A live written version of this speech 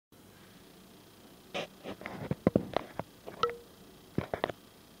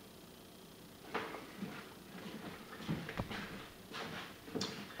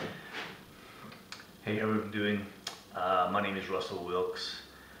Hey, how are you doing? My name is Russell Wilks,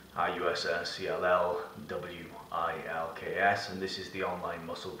 USSCLLWILKS, and this is the Online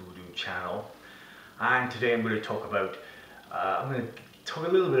Muscle Voodoo channel. And today I'm going to talk about, a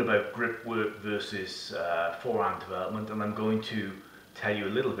little bit about grip work versus forearm development, and I'm going to tell you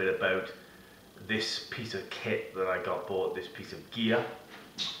a little bit about this piece of kit that I bought, this piece of gear,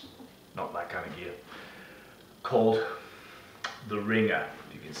 not that kind of gear, called the Wringer.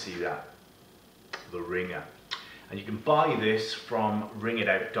 You can see that. The Wringer, and you can buy this from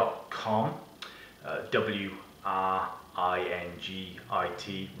ringitout.com, WRINGIT,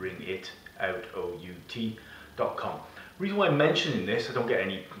 ringitout.com. Reason why I'm mentioning this, I don't get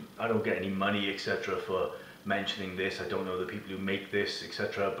any money, etc. for mentioning this. I don't know the people who make this,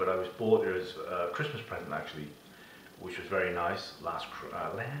 etc. But I was bought it as a Christmas present actually, which was very nice last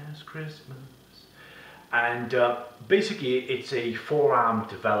Christmas. And basically, it's a forearm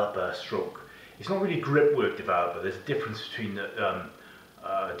developer stroke. It's not really grip work developer. There's a difference between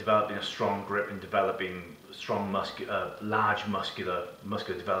developing a strong grip and developing strong large muscular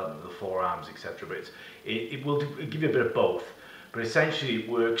development of the forearms, etc. But it will give you a bit of both. But essentially, it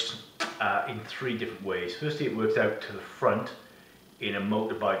works in three different ways. Firstly, it works out to the front in a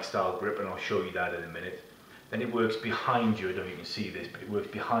motorbike style grip, and I'll show you that in a minute. Then it works behind you. I don't know if you can see this, but it works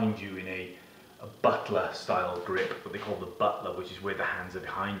behind you in a butler style grip, what they call the butler, which is where the hands are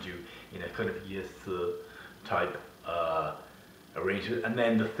behind you in a kind of third type arrangement. And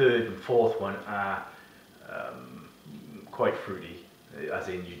then the third and fourth one are quite fruity, as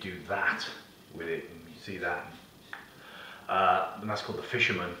in you do that with it, and you see that, and that's called the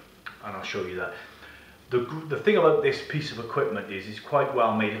fisherman, and I'll show you that. The thing about this piece of equipment is it's quite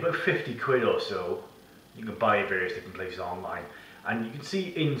well made. It's about 50 quid or so. You can buy it various different places online. And you can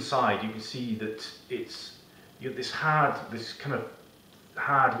see inside, you can see that it's this kind of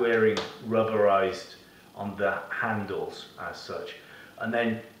hard wearing rubberized on the handles as such. And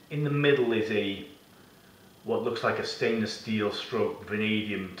then in the middle is what looks like a stainless steel stroke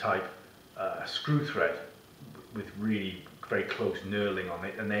vanadium type screw thread with really very close knurling on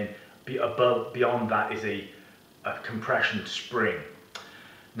it. And then beyond that is a compression spring.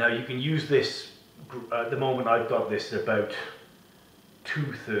 Now you can use this, at the moment I've got this at about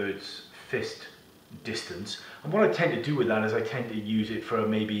 2/3 fist distance, and what I tend to do with that is I tend to use it for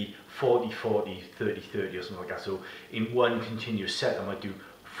maybe 40-40, 30-30 or something like that. So in one continuous set I might do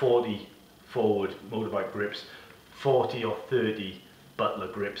 40 forward motorbike grips, 40 or 30 butler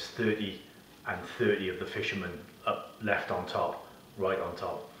grips, 30 and 30 of the fisherman up, left on top, right on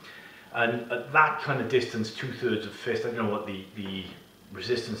top. And at that kind of distance, 2/3 of fist, I don't know what the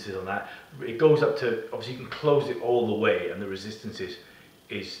resistance is on that. It goes up to, obviously you can close it all the way, and the resistance is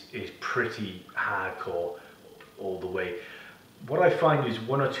pretty hardcore all the way. What I find is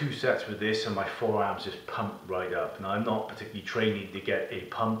 1 or 2 sets with this and my forearms just pump right up. Now I'm not particularly training to get a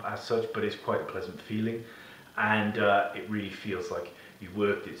pump as such, but it's quite a pleasant feeling, and it really feels like you've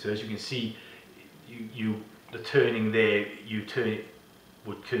worked it. So as you can see, the turning there,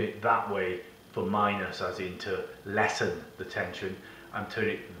 would turn it that way for minus, as in to lessen the tension, and turn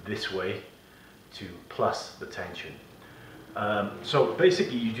it this way to plus the tension. So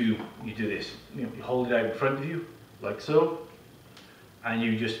basically you do this, you hold it out in front of you like so, and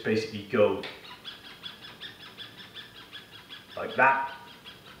you just basically go like that.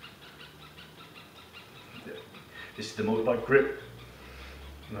 This is the motorbike grip.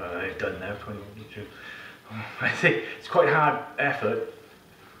 I've done now 21. I think it's quite hard effort.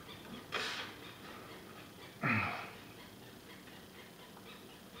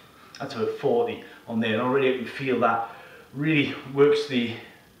 That's about 40 on there, and already I can feel that really works the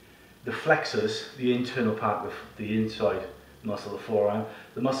flexors, the internal part of the inside muscle of the forearm,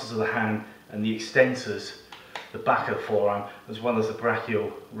 the muscles of the hand, and the extensors, the back of the forearm, as well as the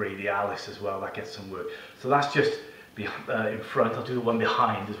brachioradialis as well. That gets some work. So that's just in front. I'll do the one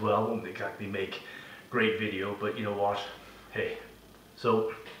behind as well. I won't exactly make great video, but you know what? Hey,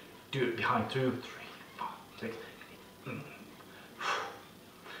 so do it behind. 2, 3, 4, 6, 8.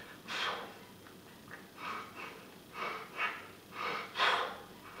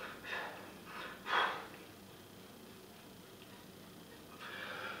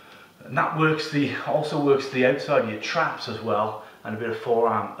 And that also works the outside of your traps as well, and a bit of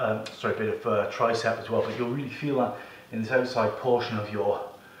forearm, a bit of tricep as well. But you'll really feel that in this outside portion of your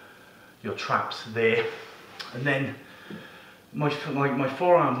traps there. And then my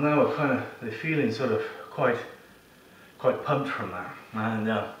forearms now are they're feeling sort of quite pumped from that. And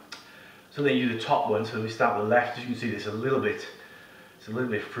so then you do the top one. So we start with the left. As you can see, it's a little bit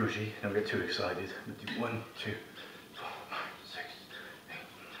fruity. Don't get too excited. We'll do 1, 2, 4, 5, 6, 8.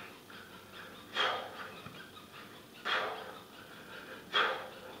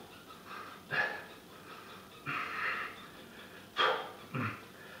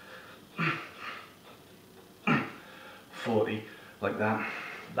 40, like that.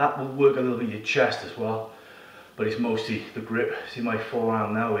 That will work a little bit your chest as well, but it's mostly the grip. See, my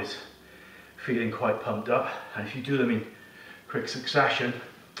forearm now is feeling quite pumped up, and if you do them in quick succession,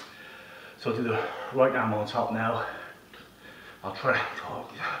 so I'll do the right arm on top now. I'll try.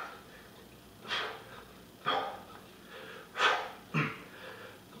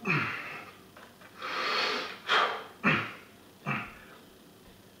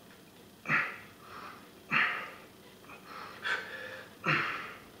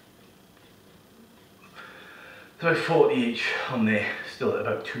 So 40 each on there, still at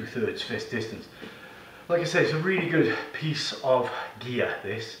about 2/3 fist distance. Like I said, it's a really good piece of gear,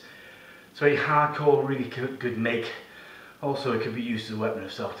 this. It's very hardcore, really good make. Also, it could be used as a weapon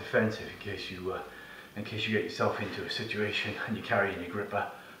of self-defense in case you get yourself into a situation and you're carrying your gripper,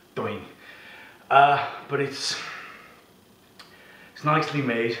 doing. But it's nicely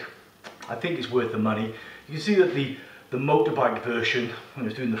made. I think it's worth the money. You can see that the motorbike version, when I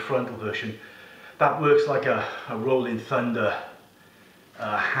was doing the frontal version, that works like a Rolling Thunder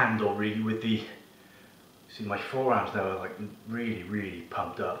handle, really, with the, see, my forearms now are like really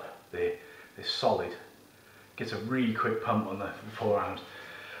pumped up. They're solid. Gets a really quick pump on the forearms.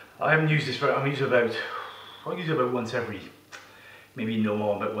 I haven't used this I use it about once every, maybe no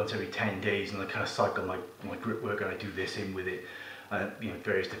more, about once every 10 days, and I kind of cycle my grip work, and I do this in with it, you know,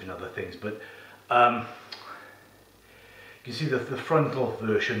 various different other things. But you can see that the frontal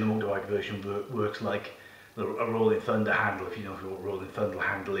version, the motorbike version, works like a Rolling Thunder handle. If you know what a Rolling Thunder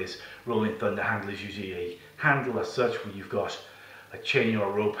handle is, Rolling Thunder handle is usually a handle as such where you've got a chain or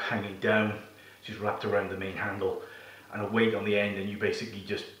a rope hanging down, just wrapped around the main handle, and a weight on the end, and you basically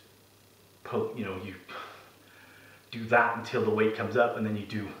just pull, you know, you do that until the weight comes up, and then you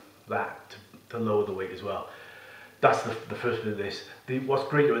do that to lower the weight as well. That's the first bit of this. What's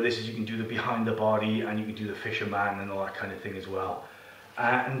great about this is you can do the behind the body, and you can do the fisherman and all that kind of thing as well.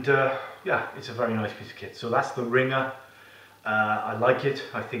 And yeah, it's a very nice piece of kit. So that's the Wringer. I like it.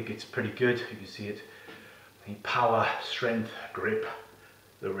 I think it's pretty good. You can see it. Power, strength, grip,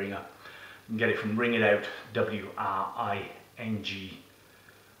 the Wringer. You can get it from Ring It Out,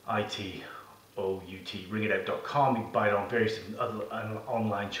 WRINGITOUT, ringitout.com. You can buy it on various other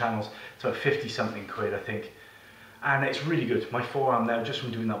online channels. It's about 50 something quid, I think. And it's really good. My forearm now, just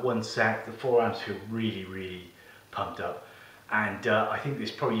from doing that one set, the forearms feel really pumped up. And I think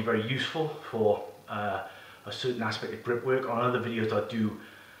it's probably very useful for a certain aspect of grip work. On other videos I'll do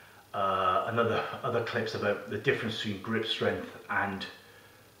other clips about the difference between grip strength and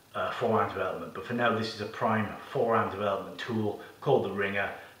forearm development. But for now, this is a prime forearm development tool called the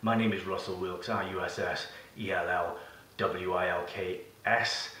Wringer. My name is Russell Wilks, RUSSELLWILKS.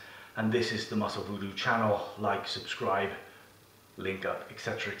 And this is the Muscle Voodoo channel. Like, subscribe, link up,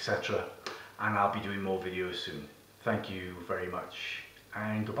 etc, etc. And I'll be doing more videos soon. Thank you very much,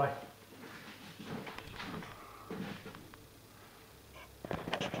 and goodbye.